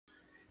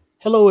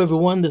Hello,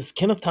 everyone. This is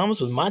Kenneth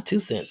Thomas with My Two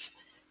Cents.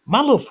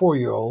 My little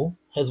 4-year-old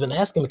has been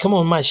asking to come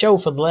on my show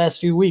for the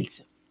last few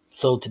weeks.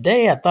 So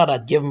today I thought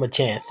I'd give him a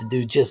chance to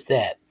do just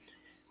that.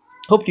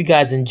 Hope you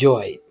guys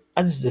enjoy it.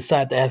 I just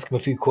decided to ask him a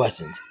few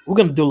questions. We're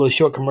going to do a little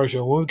short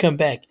commercial. When we come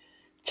back,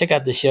 check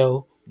out the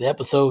show, the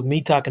episode,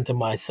 me talking to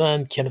my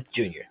son, Kenneth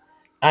Jr.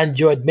 I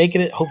enjoyed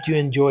making it. Hope you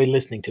enjoy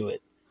listening to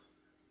it.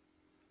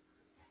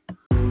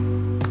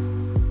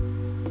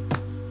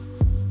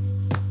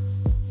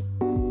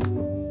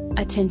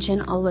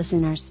 Attention all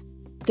listeners.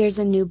 There's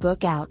a new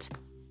book out.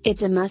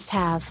 It's a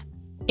must-have.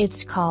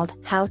 It's called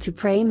How to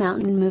Pray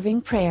Mountain Moving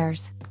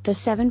Prayers, the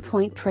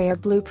 7-Point Prayer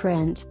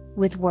Blueprint,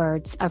 with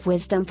words of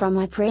wisdom from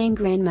my praying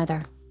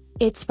grandmother.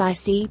 It's by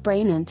C.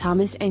 Brandon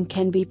Thomas and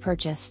can be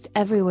purchased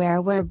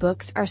everywhere where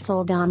books are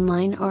sold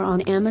online or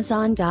on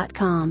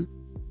Amazon.com.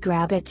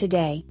 Grab it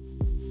today.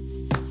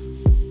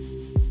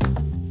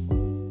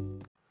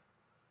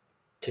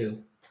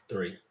 2,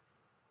 3.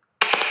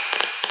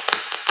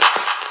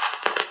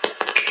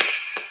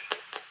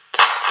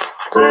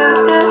 My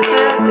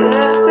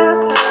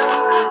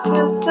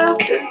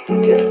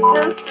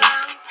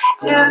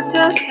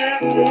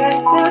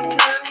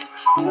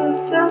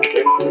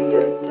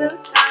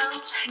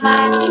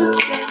 2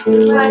 cents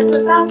is worth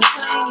about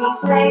 20.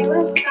 Say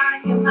what's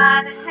on your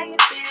mind and how you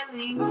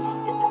feeling.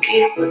 It's a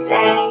beautiful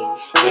day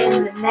in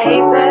the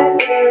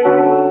neighborhood.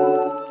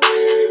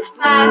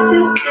 My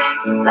 2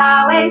 cents is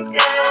always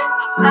good.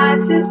 My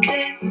 2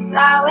 cents is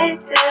always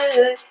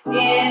good.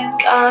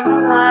 Hands on the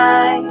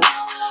line.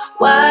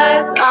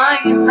 What's on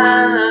your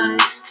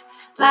mind?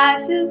 My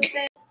 2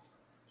 cents.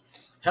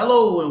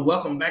 Hello and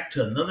welcome back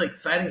to another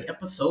exciting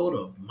episode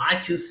of My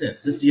Two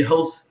Cents. This is your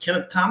host,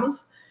 Kenneth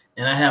Thomas,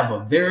 and I have a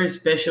very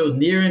special,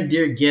 near and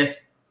dear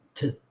guest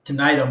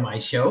tonight on my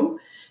show,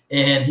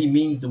 and he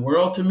means the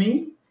world to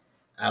me.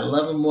 I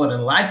love him more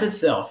than life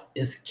itself.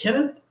 It's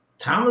Kenneth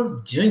Thomas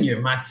Jr.,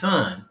 my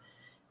son,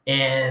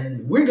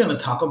 and we're going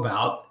to talk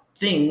about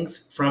things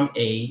from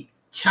a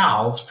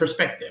child's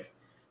perspective.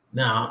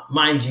 Now,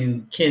 mind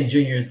you, Ken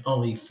Jr. is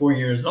only 4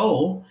 years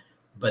old,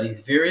 but he's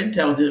very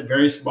intelligent,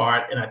 very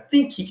smart, and I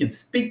think he can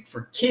speak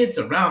for kids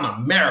around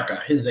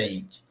America his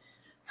age.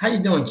 How you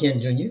doing, Ken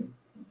Jr.?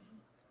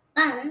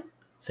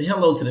 Say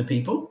hello to the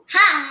people.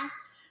 Hi.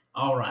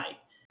 All right.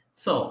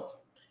 So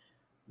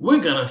we're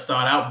going to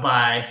start out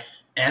by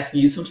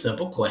asking you some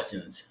simple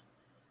questions.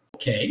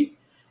 Okay.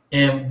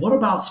 And what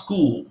about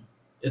school?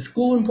 Is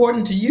school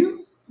important to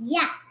you?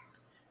 Yeah,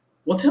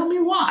 Well, tell me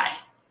why.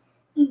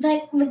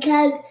 but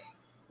because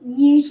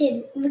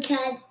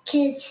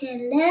kids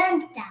should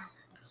learn stuff.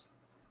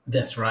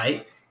 That's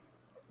right.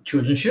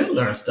 Children should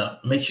learn stuff.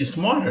 It makes you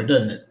smarter,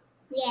 doesn't it?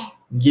 Yeah.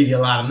 Give you a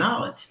lot of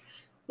knowledge.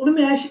 Well, let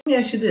me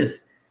ask you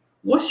this.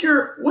 What's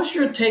your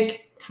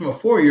take from a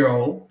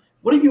 4-year-old?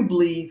 What do you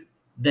believe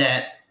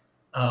that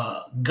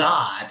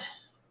the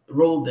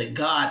role that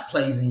God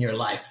plays in your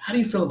life? How do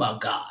you feel about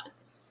God?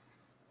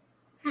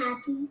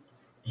 Happy.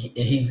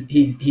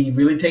 He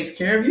really takes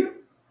care of you?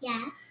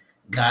 Yeah.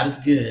 God is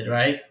good,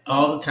 right?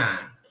 All the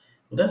time.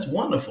 Well, that's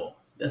wonderful.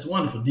 That's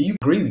wonderful. Do you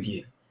agree with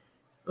you?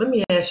 Let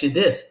me ask you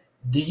this.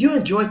 Do you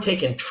enjoy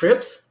taking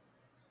trips?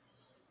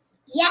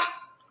 Yeah.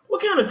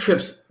 What kind of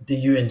trips do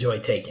you enjoy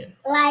taking?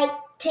 Like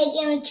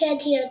taking a trip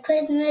to your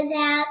Christmas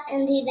house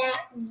and to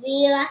that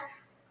villa.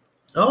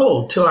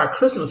 Oh, to our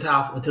Christmas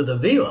house and to the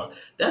villa.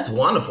 That's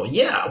wonderful.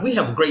 Yeah, we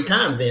have a great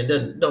time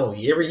then, don't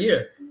we? Every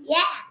year.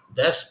 Yeah.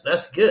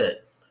 That's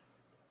good.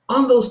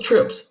 On those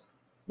trips,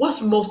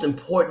 what's most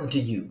important to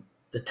you?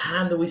 The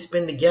time that we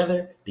spend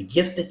together, the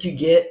gifts that you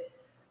get,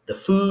 the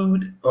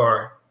food,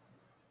 or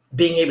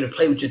being able to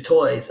play with your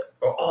toys,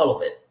 or all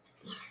of it?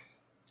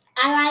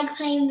 I like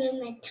playing with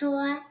my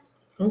toys.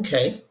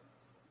 Okay.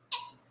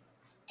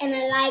 And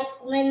I like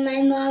when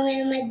my mom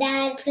and my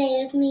dad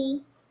play with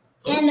me.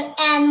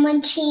 And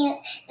when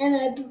Chance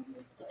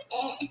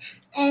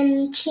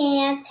and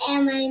Chance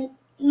and my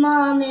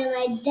mom and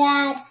my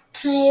dad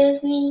play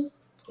with me.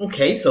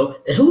 Okay,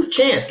 so and who's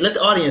Chance? Let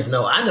the audience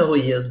know. I know who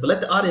he is, but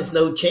let the audience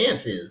know who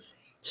Chance is.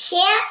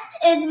 Chance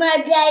is my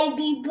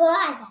baby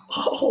brother.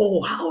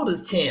 Oh, how old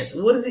is Chance?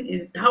 What is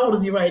he? How old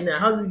is he right now?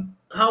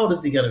 How old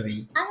is he gonna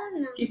be? I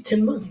don't know. He's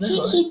 10 months now.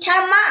 He's 10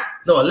 months.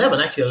 No,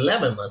 11. Actually,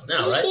 11 months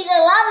now, right? He's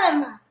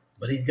 11 months.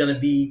 But he's gonna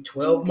be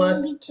 12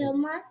 months. He's 12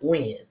 months.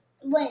 When?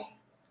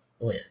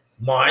 When?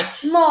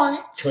 March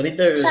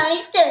 23rd.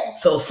 23rd.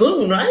 So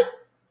soon, right?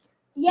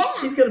 Yeah.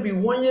 He's gonna be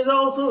 1 year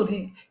old soon.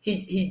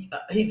 He's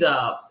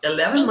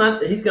 11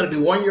 months, and he's gonna be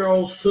 1 year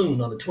old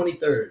soon on the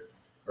 23rd,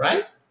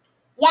 right?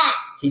 Yeah.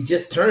 He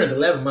just turned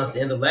 11 months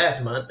the end of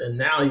last month, and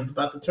now he's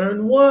about to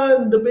turn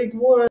 1, the big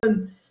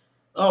 1.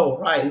 Oh,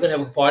 right. We're gonna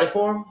have a party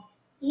for him.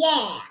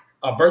 Yeah.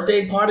 A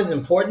birthday party is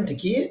important to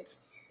kids.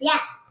 Yeah.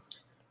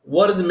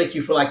 What does it make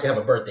you feel like to have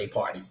a birthday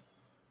party?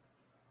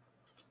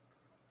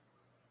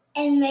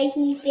 It makes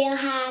me feel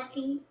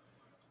happy.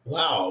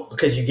 Wow,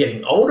 because you're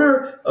getting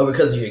older or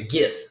because of your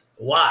gifts?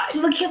 Why?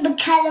 Because of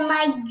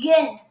my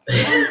gift.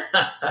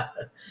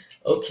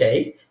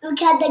 Okay.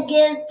 Because the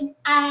gift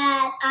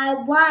I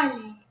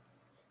wanted.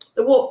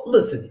 Well,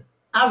 listen,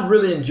 I've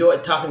really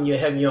enjoyed talking to you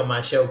and having you on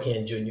my show,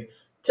 Ken Jr.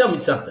 Tell me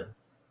something.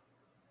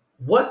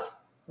 What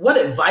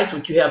advice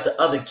would you have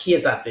to other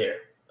kids out there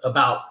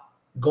about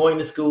going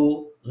to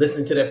school,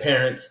 listening to their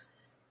parents,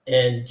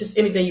 and just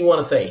anything you want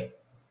to say?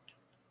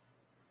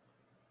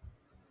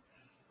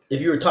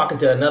 If you were talking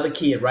to another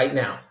kid right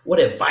now, what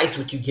advice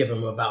would you give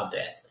him about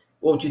that?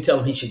 What would you tell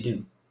him he should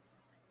do?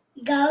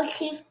 Go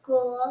to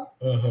school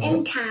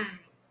in time.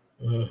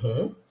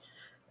 Mm-hmm.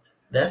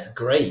 That's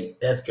great.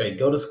 That's great.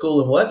 Go to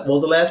school and what? What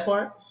was the last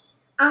part?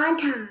 On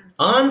time.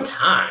 On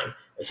time.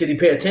 Should he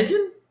pay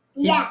attention?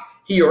 Yeah.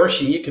 He or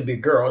she, it could be a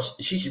girl,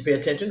 she should pay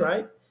attention,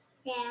 right?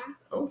 Yeah.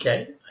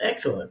 Okay,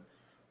 excellent.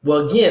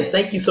 Well, again,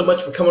 thank you so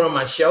much for coming on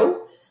my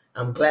show.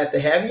 I'm glad to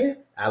have you.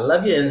 I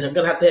love you, and I'm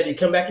going to have you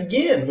come back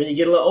again when you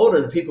get a little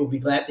older. The people will be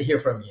glad to hear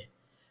from you.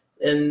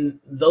 And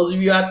those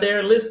of you out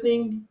there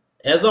listening,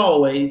 as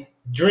always,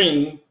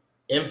 dream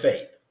in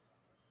faith.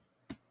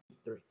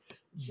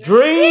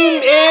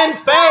 Dream in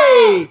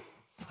faith.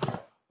 On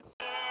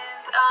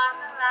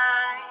the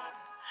line,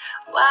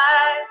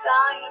 what's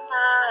on your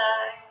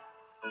mind?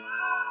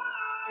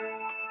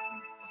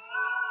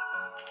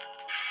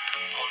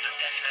 On the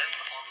FM